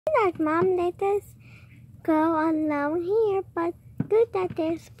that Mom let us go alone here, but good that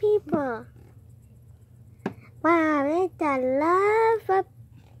there's people. Wow, it's a lot of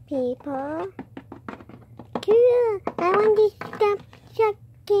people. Cool. I want to stop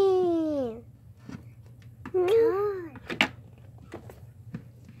checking. Good.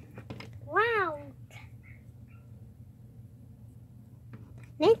 Wow.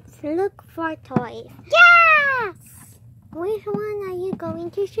 Let's look for toys. Yes! Which one are you going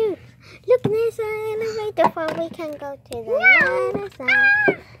to choose? Look, there's an elevator before we can go to the other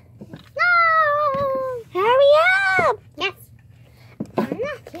side. No! Hurry up! Yes. I'm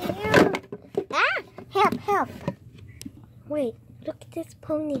not here. Ah! Help! Wait, look at this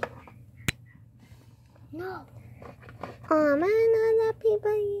pony. No. Oh man, other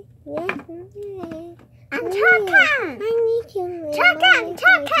people. Yes. I'm talking. I need you.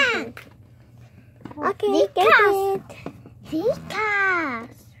 Talking. Okay, get it.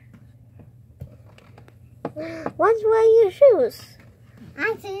 Because What were your shoes?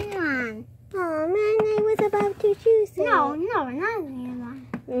 I see one. Oh man, I was about to choose it. No, not the one.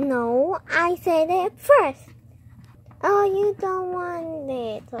 No, I said it first. Oh, you don't want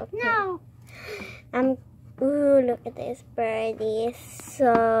it. Okay. No. Ooh, look at this birdie. It's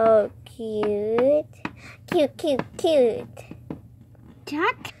so cute. Cute.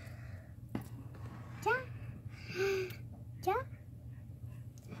 Jack.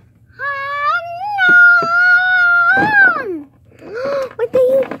 What do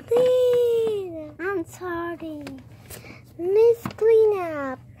you think? I'm sorry. Let's clean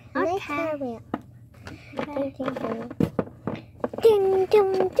up. Let's Okay. hurry up. Okay.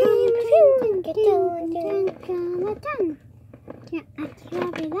 Yeah, I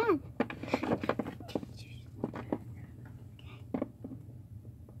can't be that.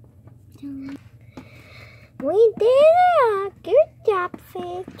 We did it! Good job,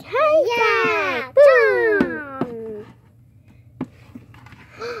 Fish. High Yeah, five! Boom!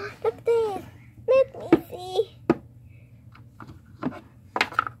 Look this. Let me see.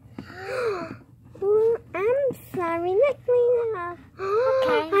 Ooh, I'm sorry. Let's clean up.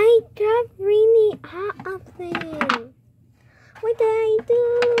 Okay. I dropped really hot of them. What did I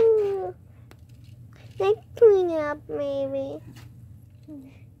do? Let's clean up, maybe.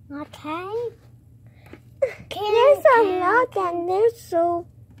 Okay. There's a lot and they're so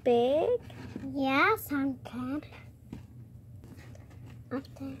big. Yeah, some can.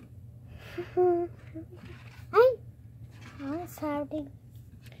 Okay. I'm sorry.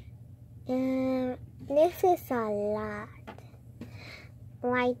 This is a lot.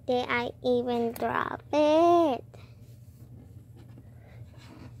 Why did I even drop it?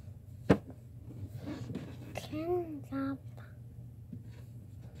 Clean up.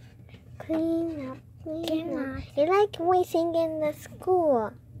 It's like we sing in the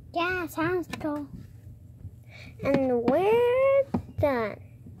school. Yeah, sounds cool. And we're done.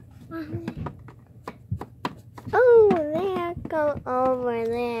 Oh, there, go over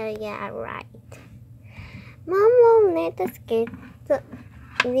there. Yeah, right. Mom won't let us get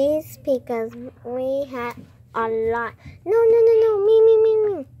these because we had a lot. No.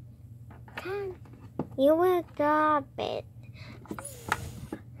 Me. You will drop it.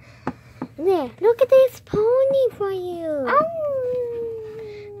 There, look at this pony for you.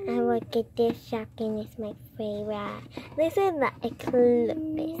 I will get this shotgun. It's my favorite. This is the Eclipse.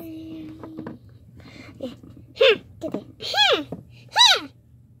 Get it.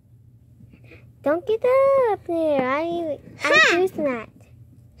 Don't get up there. I choose that.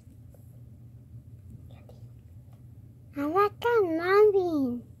 I like that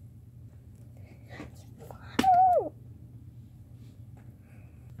moving.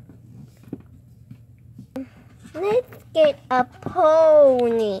 Let's get a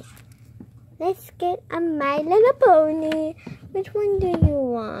pony. Let's get a My Little Pony. Which one do you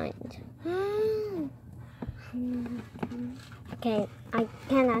want? Okay, I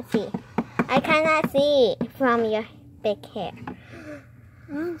cannot see. I cannot see from your big hair.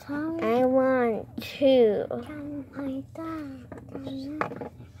 I'm sorry. I want two. Can I die?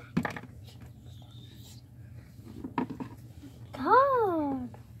 God.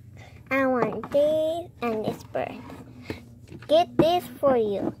 I want this and this bird. Get this for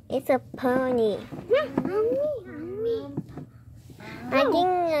you. It's a pony. On me. I think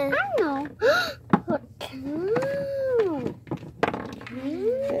I know.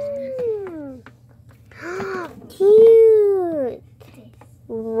 cute.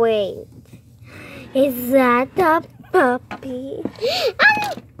 Wait, is that a puppy?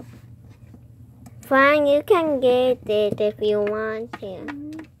 Fine, you can get it if you want to.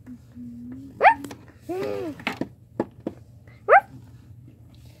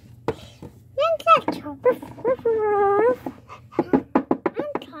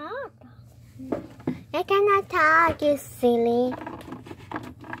 talk. I cannot talk, you silly.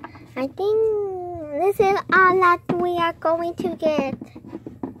 I think this is all that we are going to get.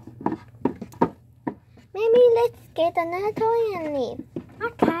 Maybe let's get another toy and leave.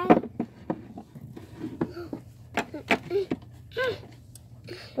 Okay.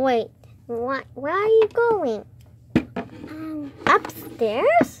 Wait, what? Where are you going?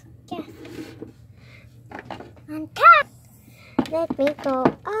 Upstairs? Yes. And cat. Let me go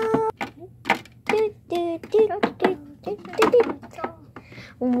up. Do, do, do, do, do, do, do.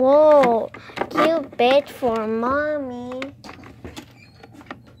 Whoa, cute bed for mommy.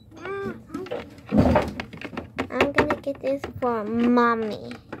 I'm gonna get this for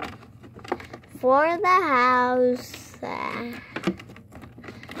mommy. For the house.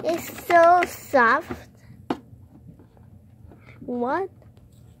 It's so soft. What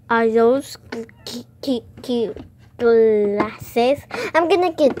are those cute glasses? I'm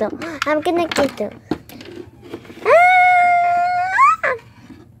gonna get them. I'm gonna get them. Ah!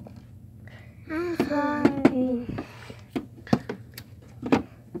 I'm sorry.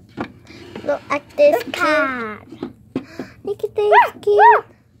 Look at this cat. Look at this cute.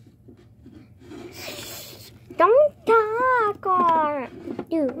 Don't talk or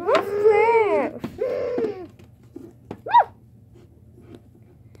you first.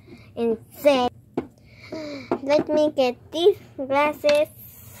 Insane. Let me get these glasses.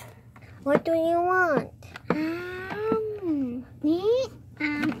 What do you want?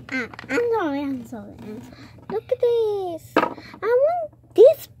 I'm sorry. Look at this. I want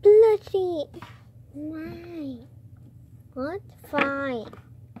this plushie. Why? What? Fine.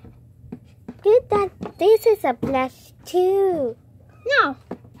 Good that this is a plush too. No.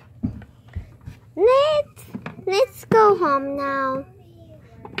 Let's go home now.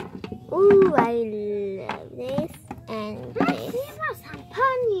 Ooh, I love this and this.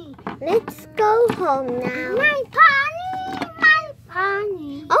 Pony. Let's go home now. My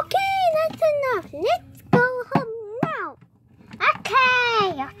pony. Okay, that's enough. Let's go home now.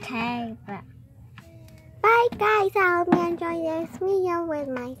 Okay. Bye guys, I hope you enjoyed this video with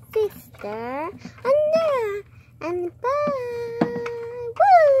my sister. And